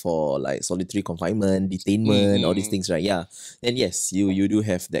for like solitary confinement, detainment, all these things, right? Yeah. Then yes, you do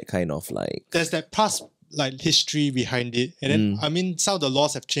have that kind of like there's that past like history behind it, and then I mean some of the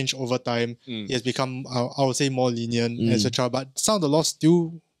laws have changed over time. It has become I would say more lenient, etc. But some of the laws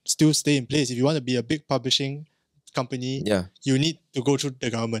still stay in place. If you want to be a big publishing company, you need to go through the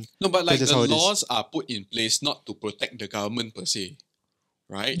government. No, but like the laws are put in place not to protect the government per se,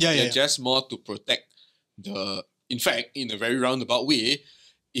 right? They're just more to protect the. In fact, in a very roundabout way,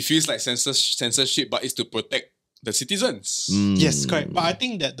 it feels like censorship, but it's to protect the citizens. Yes, correct. But I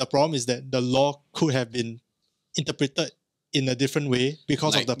think that the problem is that the law could have been interpreted in a different way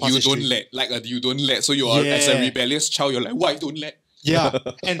because like of the past history. You don't let. So you are as a rebellious child, you're like, why don't let? Yeah,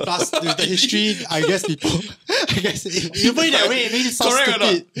 and plus with the history, I guess if you put it that way, it makes it sound correct stupid. Or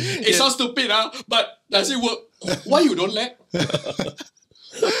not? It sounds stupid, but does it work? Why you don't let?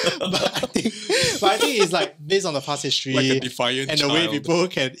 but I think it's like based on the past history like a defiant and the way people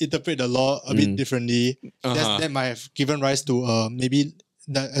can interpret the law a bit differently. That might have given rise to maybe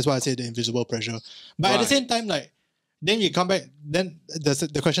that's why I say the invisible pressure. But at the same time, like then we come back. Then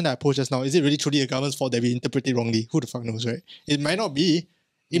the question that I posed just now: is it really truly the government's fault that we interpret it wrongly? Who the fuck knows, right? It might not be.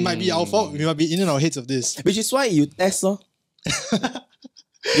 It might be our fault. We might be in our heads of this. Which is why you test, You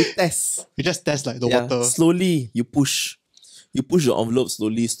test. We just test like the water. Slowly, you push. You push the envelope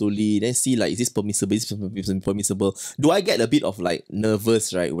slowly, then see like, is this permissible? Is this permissible? Do I get a bit of like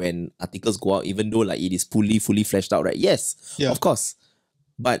nervous, right, when articles go out, even though like it is fully fleshed out, right? Yes, of course.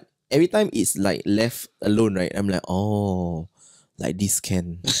 But every time it's like left alone, right, I'm like, oh, like this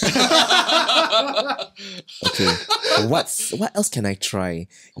can. Okay, what else can I try?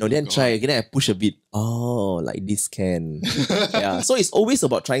 Then try again, then I push a bit. Oh, like this can. Yeah. So it's always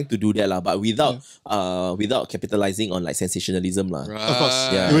about trying to do that lah, but without capitalizing on like sensationalism lah. Right. Of course.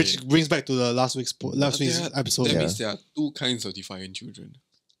 Yeah. Which brings back to the last week's episode. That means there are two kinds of defiant children.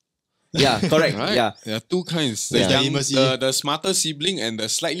 Yeah, correct. Right? Yeah. There are two kinds. The smarter sibling and the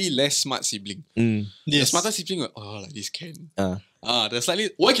slightly less smart sibling. The smarter sibling, like this can. The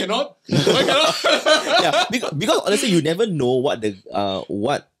slightly, why cannot? Why cannot? Yeah, because honestly, you never know how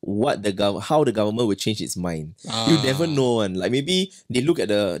the government will change its mind. You never know, and like maybe they look at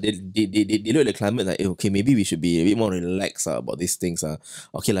they look at the climate like, okay, maybe we should be a bit more relaxed about these things.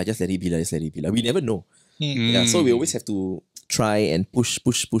 Okay, like just let it be. We never know. Yeah, so we always have to try and push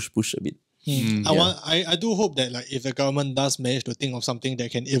a bit. I do hope that like if the government does manage to think of something that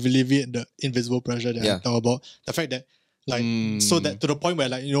can alleviate the invisible pressure that I talk about, the fact that Like so that to the point where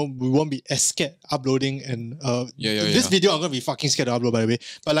like we won't be as scared uploading and this video I'm gonna be fucking scared to upload by the way.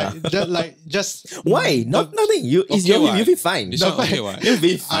 But like just why? Nothing. You'll be fine. You'll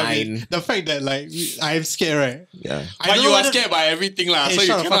be fine. I mean, the fact that like I'm scared, right? Yeah. But you are scared by everything lah. Hey, so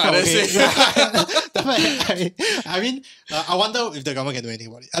you cannot say. I mean, I wonder if the government can do anything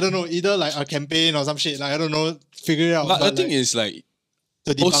about it. I don't know, either like a campaign or some shit. Like I don't know, figure it out. But the thing is like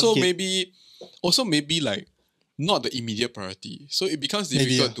also maybe like not the immediate priority. So it becomes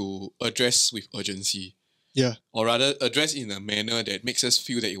difficult to address with urgency. Yeah. Or rather address in a manner that makes us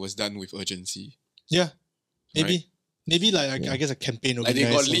feel that it was done with urgency. Yeah. Maybe. Right? Maybe like I guess a campaign would like be they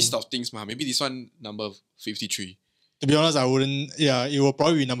nice. got a list of things, maybe this one number 53. To be honest, I wouldn't. Yeah, it will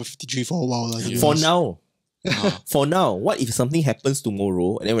probably be number 53 for a while. Like, For now. For now, what if something happens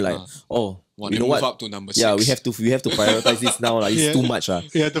tomorrow and then we're like, you know what? Up to number 6. Yeah, we have to prioritize this now. Like, it's too much.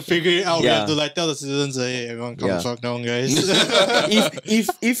 We have to figure it out. We have to like tell the citizens, hey, everyone calm the fuck down, guys.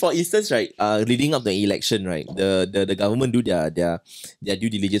 if for instance, right, leading up the election, right, the government do their due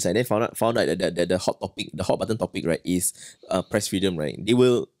diligence and then found out that the hot button topic, right, is press freedom, right?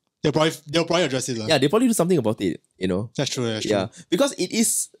 They'll probably address it. Yeah, they'll probably do something about it, you know. That's true. Yeah. Because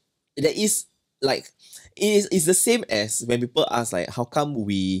it's the same as when people ask like how come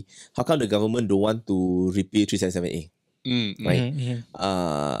the government don't want to repeal 377A? Right?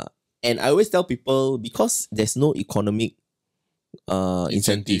 Mm-hmm. And I always tell people because there's no economic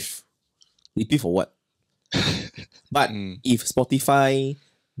incentive. Repeal for what? But if Spotify,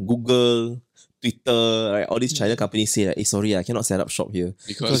 Google, Twitter, right, all these China companies say that, sorry, I cannot set up shop here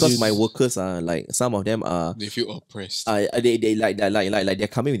because my workers are like some of them are they feel oppressed. They like they're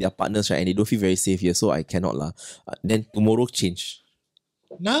coming with their partners, right, and they don't feel very safe here, so I cannot lah. Then tomorrow change.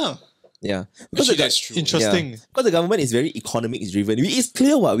 No. Yeah, because that's true. Interesting. Because the government is very economic driven. It's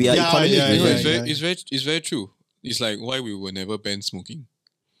clear what we are economic driven. It's very true. It's like why we will never ban smoking.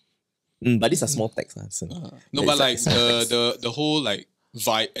 But these are small tax. No, but like the whole like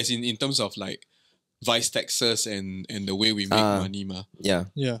as in terms of like vice taxes and the way we make money, Yeah.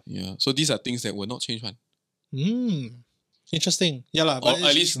 So these are things that will not change one. Interesting. Yeah lah. Or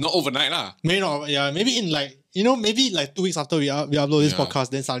at least not overnight lah. Maybe in like maybe like 2 weeks after we upload this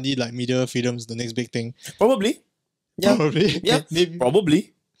podcast, then suddenly like media freedom is the next big thing. Probably. Yeah. Probably. Yeah. Maybe.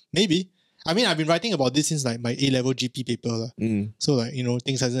 Probably. Maybe. I mean, I've been writing about this since like my A-level GP paper. So like,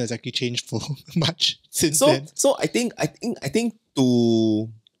 things hasn't exactly changed for much since then. So I think to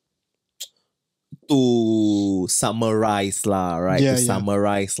summarize lah, right?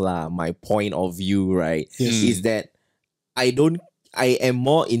 Summarize lah, my point of view, right, is that I am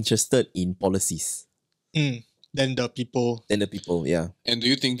more interested in policies than the people. Yeah. And do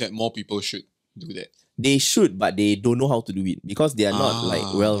you think that more people should do that? They should, but they don't know how to do it because they are not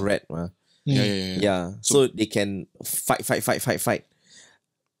like well read. Yeah. So they can fight.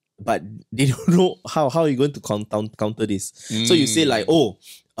 But they don't know how are you going to counter this. So you say like,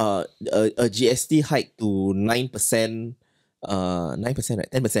 a GST hike to 9%, 9%, right?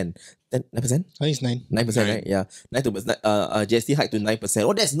 10%. 9%? I think it's 9. 9%, right? Yeah. GST hike to 9%.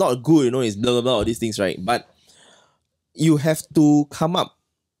 Oh, that's not good, it's blah, blah, blah, all these things, right? But you have to come up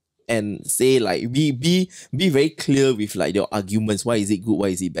and say like, be very clear with like your arguments. Why is it good? Why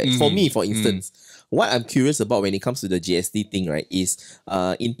is it bad? For me, for instance, what I'm curious about when it comes to the GST thing, right, is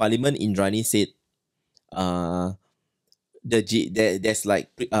in Parliament, Indrani said there's like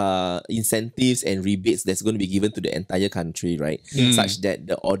incentives and rebates that's going to be given to the entire country, right? Such that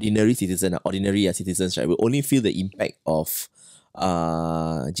the ordinary citizens, right, will only feel the impact of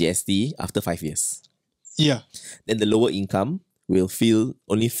GST after 5 years. Yeah. Then the lower income will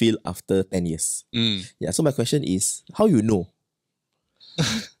only feel after 10 years. Yeah. So my question is, how you know?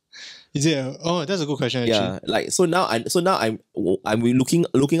 Is it? That's a good question. Actually. Yeah, like so now I'm looking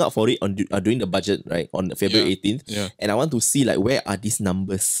out for it on during the budget, right, on February 18th. Yeah. And I want to see like where are these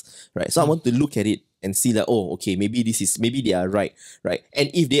numbers, right? So I want to look at it and see like, okay, maybe they are right. And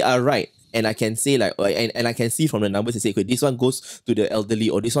if they are right, and I can say like, and I can see from the numbers and say, okay, this one goes to the elderly,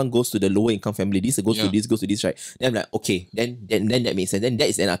 or this one goes to the lower income family. This goes to this, right? Then I'm like, okay, then that makes sense. Then that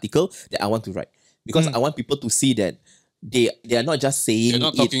is an article that I want to write because I want people to see that. They are not just saying they're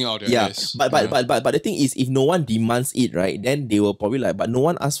not talking out their ass. But the thing is, if no one demands it, right, then they will probably like, but no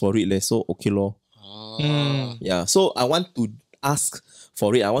one asked for it, so okay lor. Yeah. So I want to ask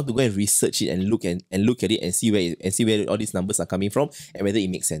for it. I want to go and research it and look at it and see where all these numbers are coming from and whether it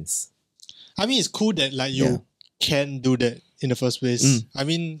makes sense. I mean, it's cool that like you can do that in the first place. I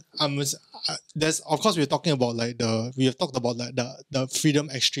mean, there's of course we have talked about like the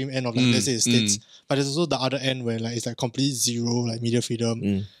freedom extreme end of like let's say the states, but there's also the other end where like it's like complete zero like media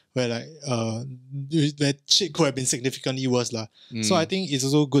freedom, where like that shit could have been significantly worse lah. So I think it's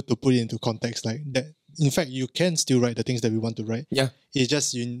also good to put it into context like that. In fact, you can still write the things that we want to write. Yeah. It's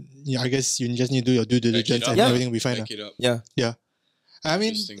just I guess you just need to do your due diligence and everything will be fine. Back it up. Yeah. Yeah. I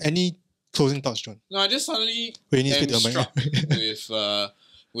mean, any closing thoughts, John? No, I just suddenly Wait, you need to am speak to your struck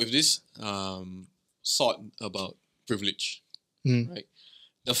with this thought about privilege, right?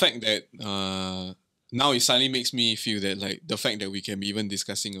 The fact that now it suddenly makes me feel that like the fact that we can be even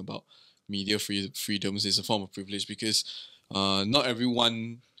discussing about media freedoms is a form of privilege because not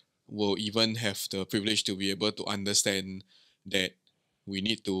everyone will even have the privilege to be able to understand that we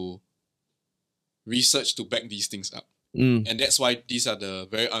need to research to back these things up. And that's why these are the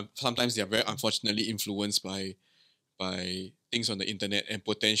sometimes they are very unfortunately influenced by things on the internet and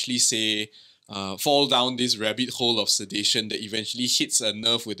potentially fall down this rabbit hole of sedation that eventually hits a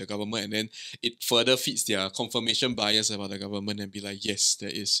nerve with the government and then it further feeds their confirmation bias about the government and be like, yes,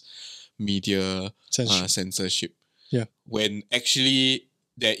 there is media censorship. Yeah. When actually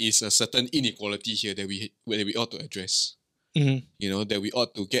there is a certain inequality here that we ought to address. You know, that we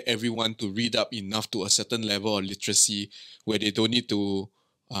ought to get everyone to read up enough to a certain level of literacy where they don't need to,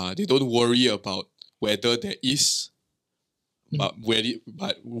 they don't worry about whether there is, but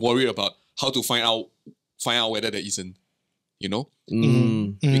worry about how to find out whether there isn't. You know,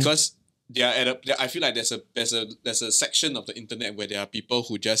 because I feel like there's a section of the internet where there are people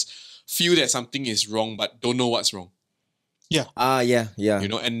who just feel that something is wrong but don't know what's wrong. Yeah. Yeah. You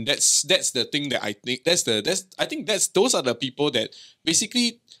know, and that's the thing that I think those are the people that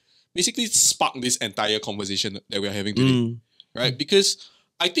basically spark this entire conversation that we're having today, right? Because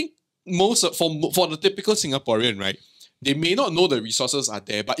I think for the typical Singaporean, right, they may not know the resources are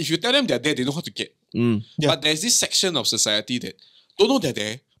there, but if you tell them they're there, they know how to get. But there's this section of society that don't know they're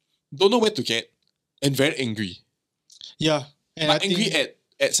there, don't know where to get, and very angry. Yeah, and but angry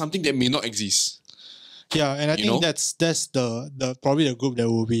at something that may not exist. Yeah, and I think that's the probably the group that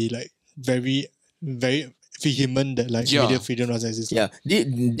will be like very, very vehement that like media freedom doesn't exist. Yeah,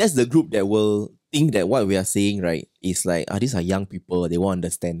 that's the group that will think that what we are saying, right, is like, these are young people, they won't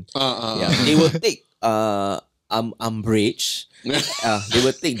understand. They will take umbrage. They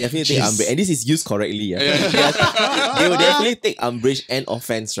will definitely take umbrage, and this is used correctly. They will definitely take umbrage and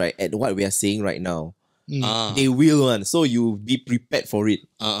offense, right, at what we are saying right now. They will, so you be prepared for it.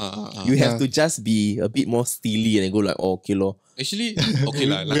 You have to just be a bit more steely and go like, oh, okay, lor. Actually, okay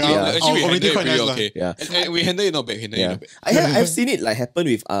lah. Actually, we handle it pretty okay. Yeah. And we handle it not bad. I've seen it like happen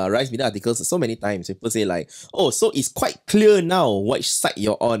with Rise Media articles so many times. People say like, oh, so it's quite clear now which side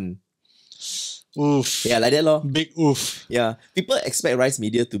you're on. Oof. Yeah, like that lor. Big oof. Yeah. People expect Rise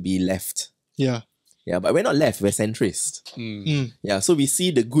Media to be left. Yeah. Yeah, but we're not left, we're centrist. Yeah, so we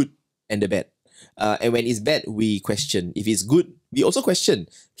see the good and the bad. And when it's bad, we question. If it's good, we also question.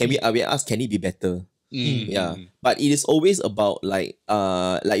 We ask, can it be better? Yeah. But it is always about like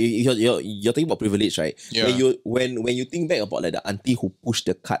you're talking about privilege, right? Yeah. When you think back about like the auntie who pushed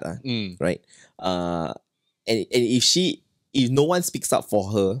the cart, right? And if no one speaks up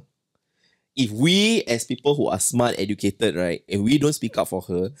for her, if we as people who are smart, educated, right, and we don't speak up for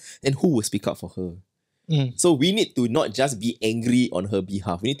her, then who will speak up for her? So we need to not just be angry on her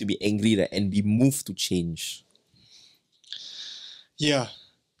behalf. We need to be angry, right, and be moved to change. Yeah.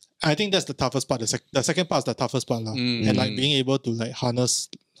 I think that's the toughest part. The second part is the toughest part. And like being able to like harness,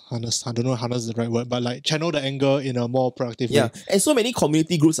 I don't know if harness is the right word, but like channel the anger in a more productive way. Yeah. And so many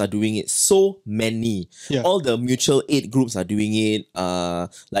community groups are doing it. So many. Yeah. All the mutual aid groups are doing it.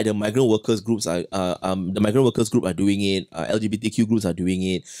 Like the migrant workers groups are the migrant workers group are doing it. LGBTQ groups are doing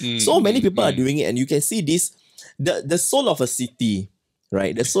it. So many people are doing it, and you can see this. The soul of a city,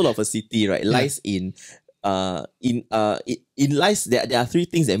 right? The soul of a city, right, lies in lies. There are three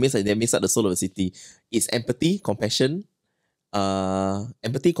things that makes up the soul of a city. It's empathy, compassion, and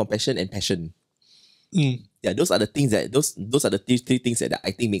passion. Yeah, those are the things that those are the three things that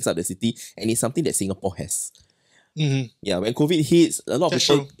I think makes up the city, and it's something that Singapore has. Yeah, when COVID hits, a lot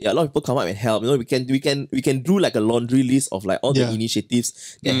of people come up and help. You know, we can do like a laundry list of like all the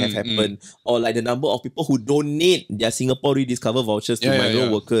initiatives that have happened, or like the number of people who donate their Singapore Rediscover vouchers to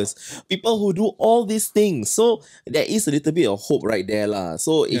migrant workers. People who do all these things. So there is a little bit of hope right there, lah.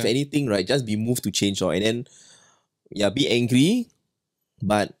 So if anything, right, just be moved to change, and then be angry,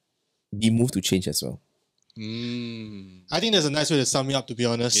 but be moved to change as well. I think that's a nice way to sum it up, to be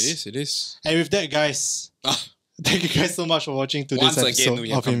honest. It is. And with that, guys, thank you guys so much for watching today's episode we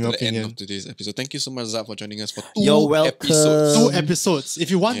have of come In to Your the end Opinion. of today's episode. Thank you so much, Zab, for joining us for You're welcome. episodes. 2 episodes.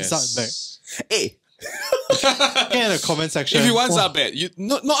 If you want Zab back, Hey, get in the comment section. If you want Zab back,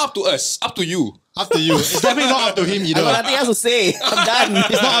 not up to us, up to you. Up to you. It's definitely not up to him I either. got nothing else to say. I'm done.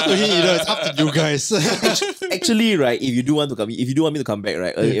 It's not up to him either. It's up to you guys. Actually, right, if you do want me to come back,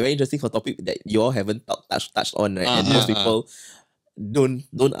 right, a very interesting for topic that you all haven't touched on, right, and most people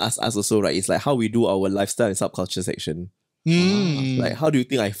don't ask us also, right, it's like how we do our lifestyle and subculture section. Like, how do you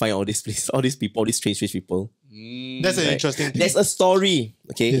think I find all these people, these strange people? That's an interesting thing. There's a story,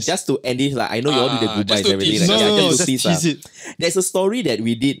 okay? Yes. Just to end it, like I know you all do the goodbyes just to and everything. tease. Like, Just to tease, tease it. There's a story that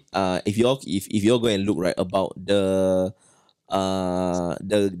we did. If you all go and look, right, about the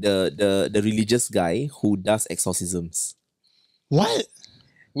religious guy who does exorcisms. What?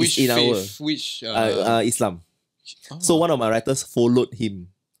 Which in faith? Which Islam. So one of my writers followed him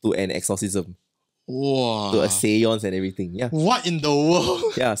to an exorcism, wow. to a seance and everything. Yeah. What in the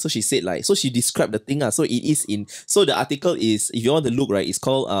world? Yeah, so she said so she described the thing. So it is so the article is, if you want to look, right, it's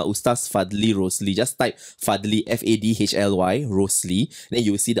called Ustaz Fadli Rosli. Just type Fadli, Fadhly, Rosli, then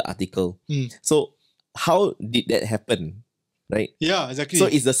you will see the article. So how did that happen? Right? Yeah, exactly. So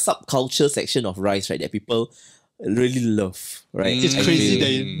it's the subculture section of Rise, right, that people really love, right? It's crazy that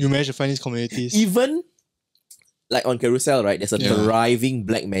you manage to find these communities. Even like on Carousel, right, there's a thriving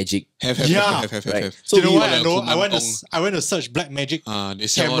black magic. Have. Right. So you know we- what I know? I went to search black magic They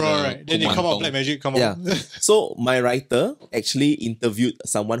sell camera, the right? Then they come out black magic, come Yeah. out. So my writer actually interviewed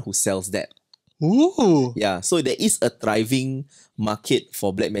someone who sells that. Ooh. Yeah. So there is a thriving market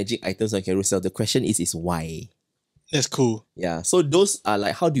for black magic items on Carousel. The question is why? That's cool. Yeah. So those are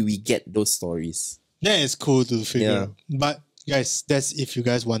like, how do we get those stories? That is cool to figure Yeah. out. But guys, that's if you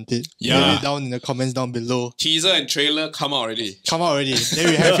guys want it. Yeah. Leave it down in the comments down below. Teaser and trailer come out already. Come out already. Then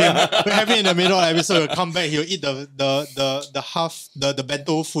we have him. We have him in the middle of the episode. He'll come back. He'll eat the half the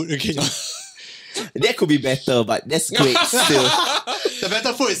bento food again. That could be better, but that's great still. The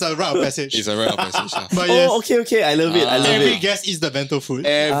bento food is a rite of passage. It's a rite of passage. But yes, Oh, okay. I love it. I love every it. guest eats the bento food.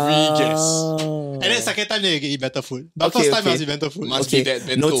 Every guess. And then second time then you can eat better food. But Okay, first time okay. must be better food. Must be that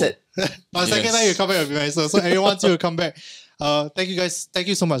bento. Noted. But second Yes. time you come back will be nicer. So everyone wants you to come back. Thank you guys. Thank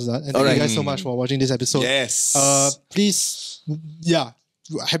you so much, Zad. And thank you guys so much for watching this episode. Yes. Please,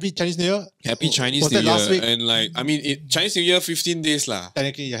 happy Chinese New Year. Happy Chinese Was New that Year. last week? And like, I mean, Chinese New Year 15 days lah.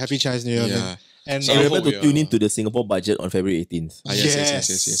 Technically, yeah, happy Chinese New Year. Yeah. Man. And So- And remember hope to we tune are- in to the Singapore budget on February 18th.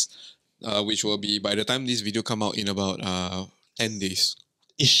 Yes. Which will be by the time this video come out in about 10 days.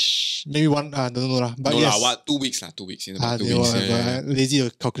 ish, maybe one. Don't know lah. But No yes. lah, what? 2 weeks lah. 2 weeks. In about 2 They weeks. whatever. Yeah. Lazy to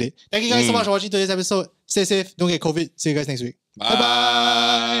calculate. Thank you guys so much for watching today's episode. Stay safe. Don't get COVID. See you guys next week.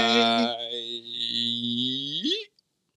 Bye.